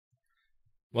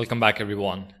Welcome back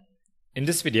everyone. In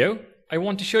this video, I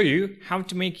want to show you how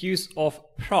to make use of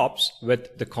props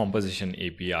with the composition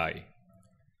API.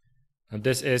 Now,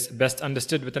 this is best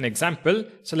understood with an example,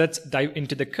 so let's dive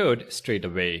into the code straight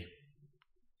away.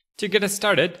 To get us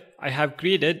started, I have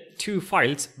created two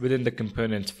files within the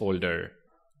components folder,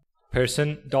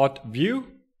 person.view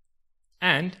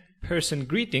and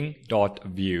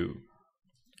persongreeting.view.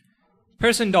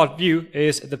 Person.view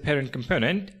is the parent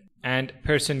component and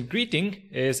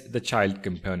personGreeting is the child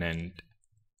component.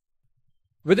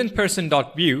 Within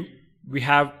person.view, we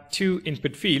have two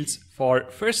input fields for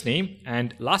first name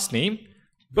and last name,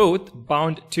 both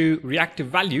bound to reactive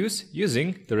values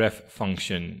using the ref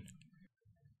function.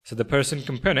 So the person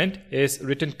component is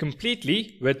written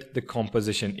completely with the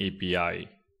composition API.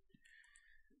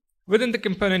 Within the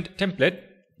component template,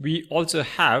 we also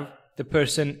have the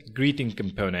personGreeting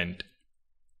component.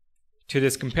 To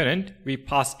this component, we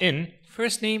pass in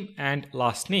first name and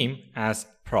last name as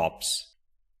props.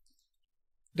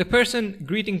 The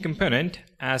personGreeting component,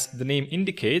 as the name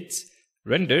indicates,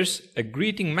 renders a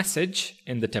greeting message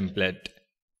in the template.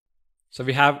 So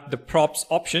we have the props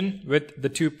option with the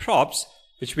two props,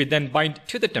 which we then bind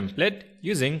to the template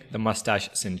using the mustache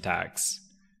syntax.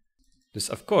 This,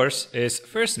 of course, is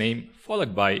first name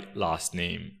followed by last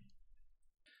name.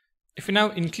 If we now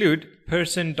include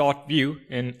person.view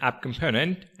in app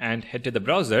component and head to the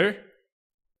browser,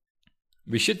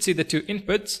 we should see the two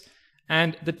inputs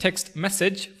and the text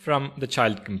message from the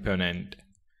child component.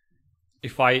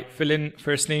 If I fill in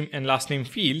first name and last name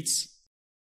fields,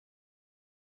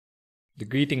 the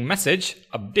greeting message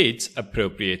updates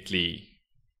appropriately.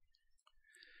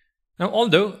 Now,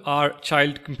 although our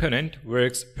child component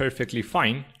works perfectly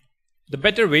fine, the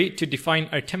better way to define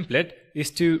our template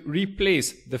is to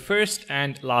replace the first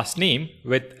and last name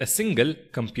with a single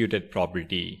computed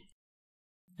property.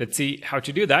 Let's see how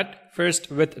to do that, first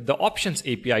with the options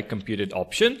API computed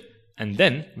option and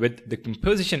then with the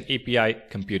composition API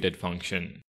computed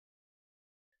function.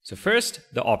 So first,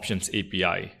 the options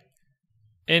API.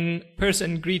 In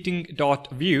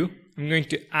personGreeting.view, I'm going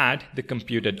to add the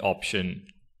computed option.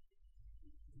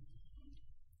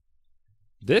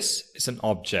 This is an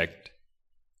object.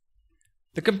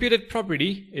 The computed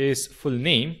property is full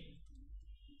name,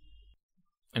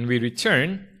 and we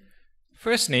return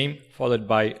first name followed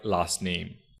by last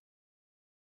name.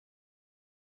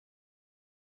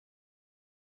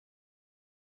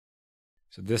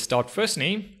 So this dot first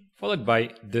name followed by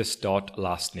this dot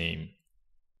last name.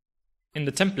 In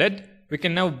the template, we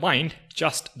can now bind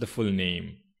just the full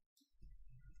name.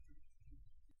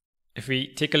 If we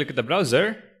take a look at the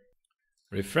browser,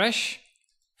 refresh,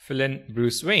 fill in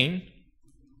Bruce Wayne,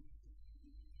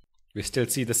 we still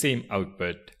see the same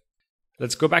output.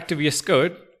 Let's go back to VS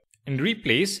Code and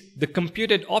replace the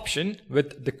computed option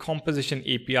with the composition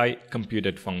API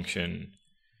computed function.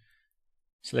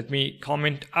 So let me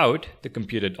comment out the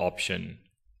computed option.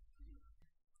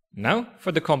 Now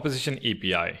for the composition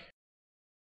API.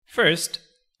 First,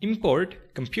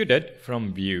 import computed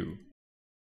from Vue.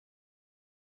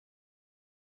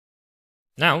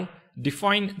 Now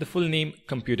define the full name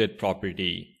computed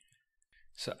property.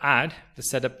 So add the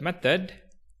setup method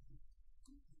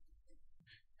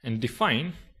and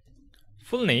define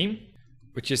full name,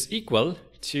 which is equal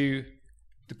to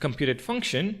the computed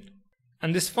function,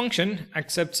 and this function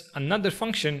accepts another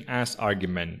function as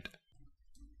argument.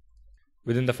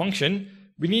 Within the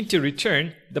function, we need to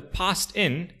return the passed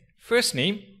in first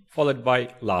name followed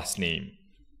by last name.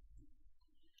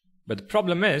 But the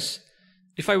problem is,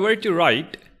 if I were to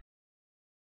write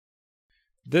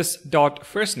this dot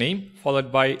first name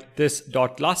followed by this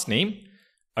dot last name,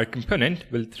 our component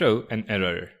will throw an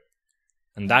error.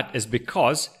 And that is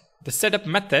because the setup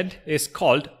method is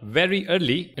called very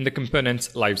early in the component's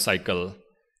lifecycle.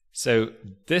 So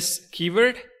this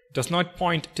keyword does not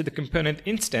point to the component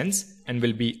instance and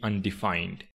will be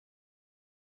undefined.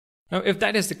 Now, if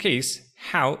that is the case,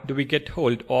 how do we get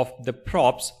hold of the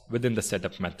props within the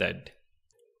setup method?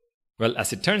 Well,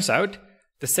 as it turns out,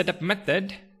 the setup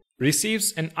method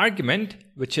receives an argument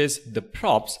which is the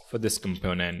props for this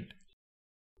component.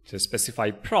 So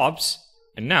specify props,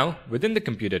 and now within the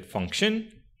computed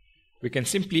function, we can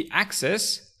simply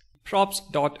access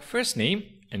props.firstname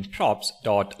and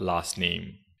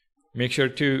props.lastname. Make sure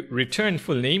to return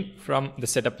full name from the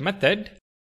setup method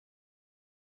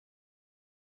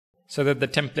so that the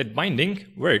template binding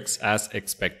works as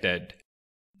expected.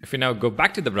 If we now go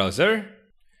back to the browser,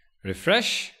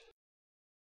 refresh,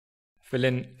 fill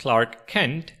in Clark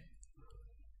Kent,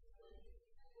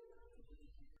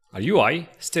 our UI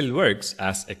still works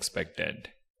as expected.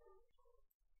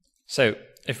 So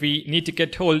if we need to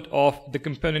get hold of the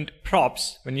component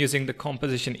props when using the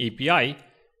composition API,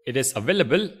 it is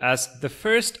available as the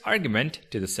first argument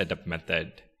to the setup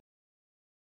method.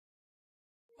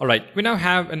 Alright, we now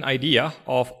have an idea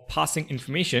of passing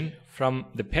information from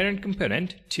the parent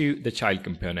component to the child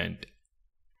component.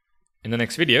 In the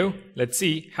next video, let's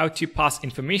see how to pass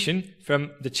information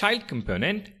from the child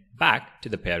component back to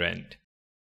the parent.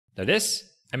 That is,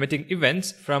 emitting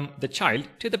events from the child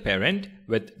to the parent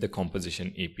with the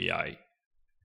composition API.